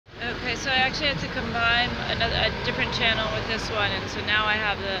Okay, so I actually had to combine a different channel with this one, and so now I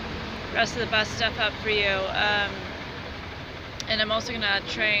have the rest of the bus stuff up for you. And I'm also going to add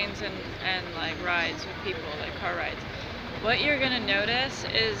trains and like rides with people, like car rides. What you're going to notice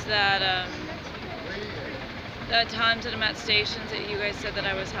is that the times that I'm at stations that you guys said that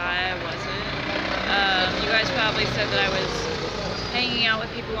I was high, I wasn't. You guys probably said that I was hanging out with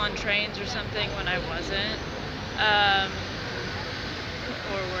people on trains or something when I wasn't.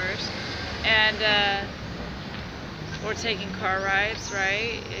 Or worse. And or taking car rides,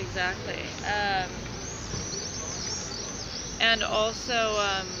 right? Exactly. And also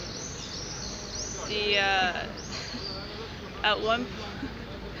the at one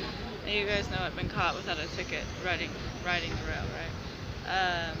point, you guys know I've been caught without a ticket riding the rail, right?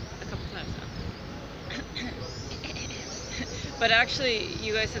 A couple times now. But actually,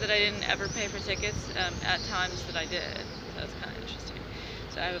 you guys said that I didn't ever pay for tickets at times that I did. So that's kind of interesting.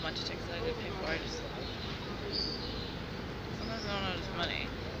 So I have a bunch of tickets that I did pay for. I just sometimes I don't notice money.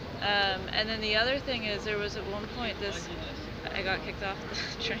 And then the other thing is, there was at one point I got kicked off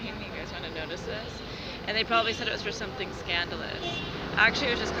the train. You guys want to notice this? And they probably said it was for something scandalous. Actually,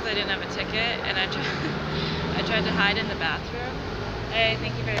 it was just because I didn't have a ticket, and I tried to hide in the bathroom. Hey,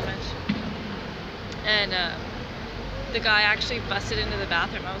 thank you very much. And the guy actually busted into the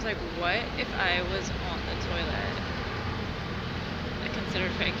bathroom. I was like, what if I was on the toilet? I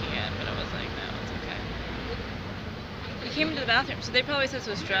considered faking it, but I was like, no, it's okay. He came into the bathroom, so they probably said it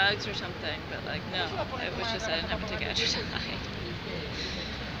was drugs or something, but like, no, it was just I didn't have a ticket. I just hide.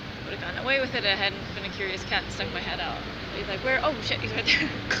 Would have gone away with it. I hadn't been a curious cat and stuck my head out. He's like, where? Oh shit, he's right there.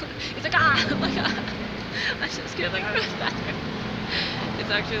 He's like, ah! I'm like, ah! I'm so scared, like, I'm going to the bathroom. It's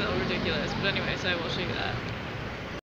actually a little ridiculous, but anyway, so I will show you that.